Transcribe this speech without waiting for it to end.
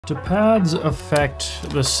Do pads affect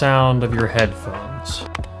the sound of your headphones?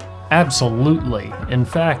 Absolutely. In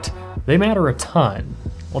fact, they matter a ton.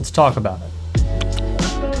 Let's talk about it.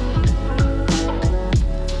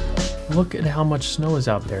 Look at how much snow is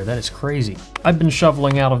out there. That is crazy. I've been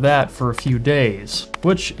shoveling out of that for a few days,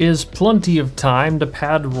 which is plenty of time to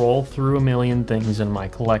pad roll through a million things in my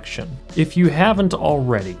collection. If you haven't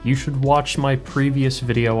already, you should watch my previous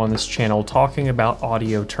video on this channel talking about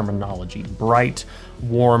audio terminology, bright,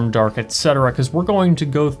 warm, dark, etc., because we're going to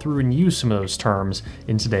go through and use some of those terms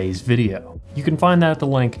in today's video. You can find that at the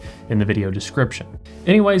link in the video description.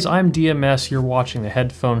 Anyways, I'm DMS, you're watching the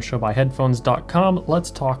Headphone Show by Headphones.com.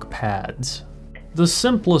 Let's talk pads. The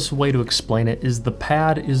simplest way to explain it is the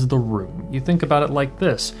pad is the room. You think about it like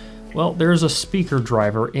this. Well, there's a speaker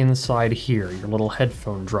driver inside here, your little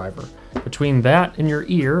headphone driver. Between that and your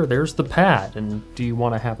ear, there's the pad. And do you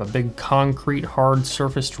want to have a big concrete, hard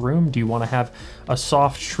surfaced room? Do you want to have a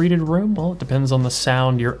soft treated room? Well, it depends on the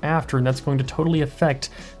sound you're after, and that's going to totally affect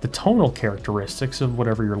the tonal characteristics of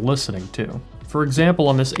whatever you're listening to. For example,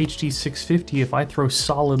 on this HD650, if I throw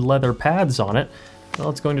solid leather pads on it, well,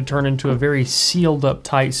 it's going to turn into a very sealed up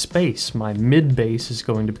tight space. My mid bass is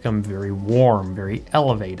going to become very warm, very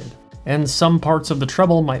elevated. And some parts of the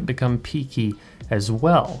treble might become peaky as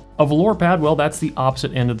well. A velour pad, well, that's the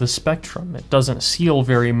opposite end of the spectrum. It doesn't seal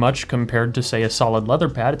very much compared to, say, a solid leather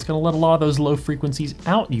pad. It's going to let a lot of those low frequencies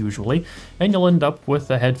out usually, and you'll end up with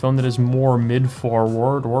a headphone that is more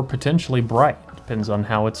mid-forward or potentially bright. Depends on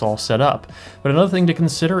how it's all set up. But another thing to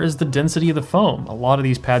consider is the density of the foam. A lot of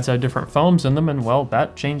these pads have different foams in them, and well,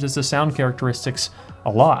 that changes the sound characteristics a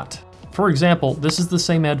lot. For example, this is the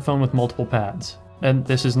same headphone with multiple pads. And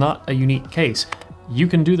this is not a unique case. You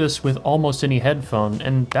can do this with almost any headphone,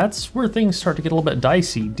 and that's where things start to get a little bit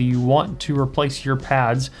dicey. Do you want to replace your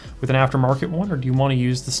pads with an aftermarket one, or do you want to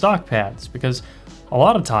use the stock pads? Because a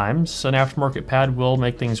lot of times, an aftermarket pad will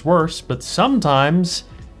make things worse, but sometimes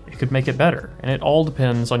it could make it better, and it all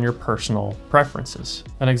depends on your personal preferences.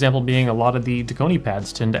 An example being a lot of the Tacony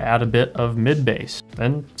pads tend to add a bit of mid-bass,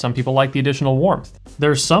 and some people like the additional warmth.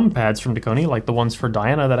 There's some pads from Tacony, like the ones for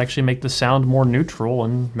Diana, that actually make the sound more neutral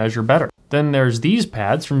and measure better. Then there's these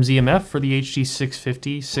pads from ZMF for the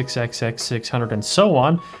HD650, 6XX, 600, and so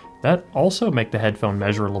on, that also make the headphone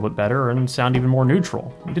measure a little bit better and sound even more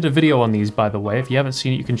neutral. We did a video on these, by the way. If you haven't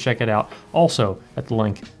seen it, you can check it out also at the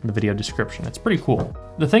link in the video description. It's pretty cool.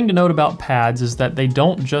 The thing to note about pads is that they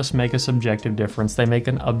don't just make a subjective difference, they make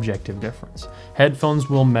an objective difference.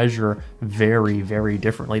 Headphones will measure very, very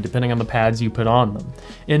differently depending on the pads you put on them.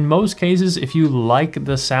 In most cases, if you like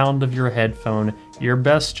the sound of your headphone, you're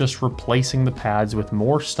best just replacing the pads with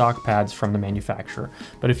more stock pads from the manufacturer.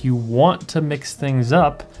 But if you want to mix things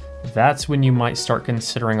up, that's when you might start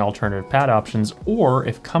considering alternative pad options, or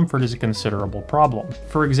if comfort is a considerable problem.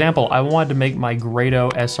 For example, I wanted to make my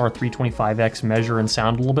Grado SR325X measure and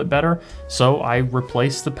sound a little bit better, so I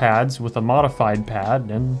replaced the pads with a modified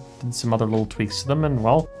pad and did some other little tweaks to them, and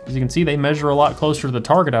well, as you can see, they measure a lot closer to the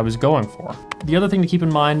target I was going for. The other thing to keep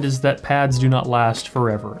in mind is that pads do not last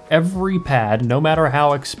forever. Every pad, no matter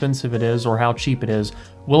how expensive it is or how cheap it is,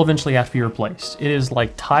 will eventually have to be replaced. It is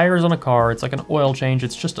like tires on a car, it's like an oil change,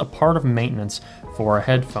 it's just a part of maintenance for a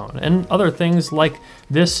headphone. And other things like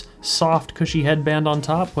this soft cushy headband on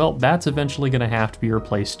top, well, that's eventually gonna have to be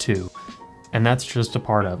replaced too. And that's just a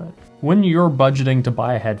part of it. When you're budgeting to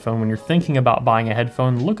buy a headphone, when you're thinking about buying a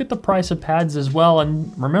headphone, look at the price of pads as well,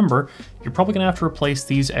 and remember, you're probably gonna have to replace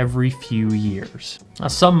these every few years. Now,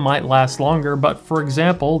 some might last longer, but for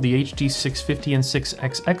example, the HD650 and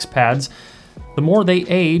 6XX pads, the more they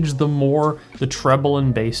age, the more the treble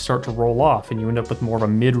and bass start to roll off, and you end up with more of a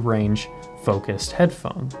mid-range focused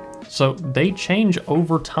headphone. So they change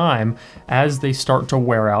over time as they start to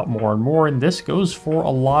wear out more and more, and this goes for a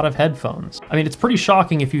lot of headphones. I mean, it's pretty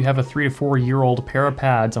shocking if you have a 3 to 4 year old pair of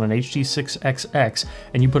pads on an HD6XX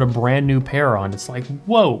and you put a brand new pair on, it's like,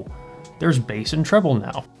 whoa, there's bass and treble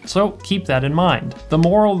now. So keep that in mind. The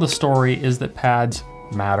moral of the story is that pads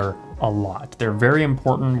matter a lot. They're very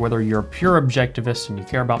important whether you're a pure objectivist and you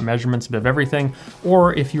care about measurements above everything,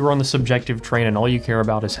 or if you're on the subjective train and all you care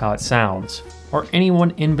about is how it sounds, or anyone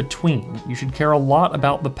in between. You should care a lot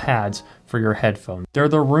about the pads for your headphones. They're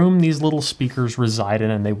the room these little speakers reside in,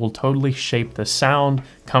 and they will totally shape the sound,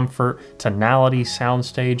 comfort, tonality,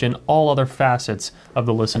 soundstage, and all other facets of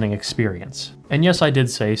the listening experience. And yes, I did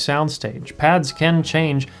say soundstage. Pads can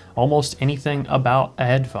change almost anything about a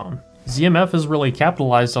headphone. ZMF has really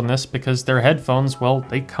capitalized on this because their headphones, well,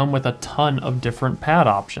 they come with a ton of different pad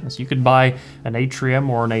options. You could buy an Atrium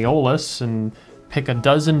or an Aeolus and pick a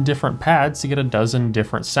dozen different pads to get a dozen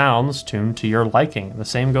different sounds tuned to your liking. The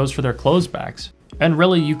same goes for their closebacks. And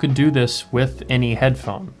really, you could do this with any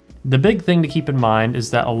headphone. The big thing to keep in mind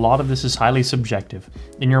is that a lot of this is highly subjective,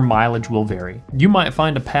 and your mileage will vary. You might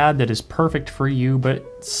find a pad that is perfect for you,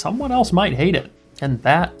 but someone else might hate it. And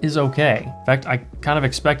that is okay. In fact, I kind of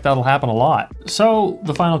expect that'll happen a lot. So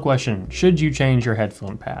the final question, should you change your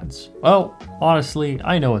headphone pads? Well, honestly,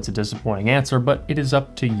 I know it's a disappointing answer, but it is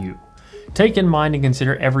up to you. Take in mind and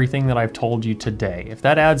consider everything that I've told you today. If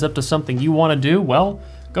that adds up to something you want to do, well,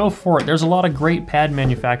 go for it. There's a lot of great pad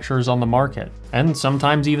manufacturers on the market. And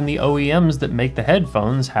sometimes even the OEMs that make the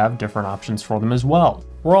headphones have different options for them as well.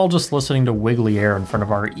 We're all just listening to wiggly air in front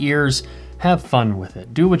of our ears. Have fun with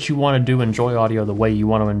it. Do what you want to do. Enjoy audio the way you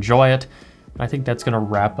want to enjoy it. And I think that's going to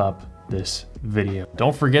wrap up this video.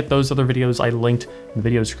 Don't forget those other videos I linked in the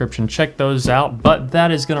video description. Check those out. But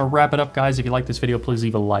that is going to wrap it up, guys. If you like this video, please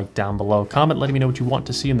leave a like down below. Comment letting me know what you want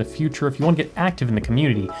to see in the future. If you want to get active in the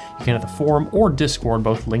community, you can at the forum or Discord,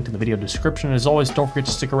 both linked in the video description. And as always, don't forget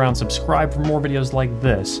to stick around, subscribe for more videos like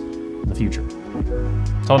this in the future.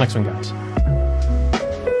 Until next one, guys.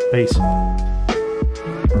 Peace.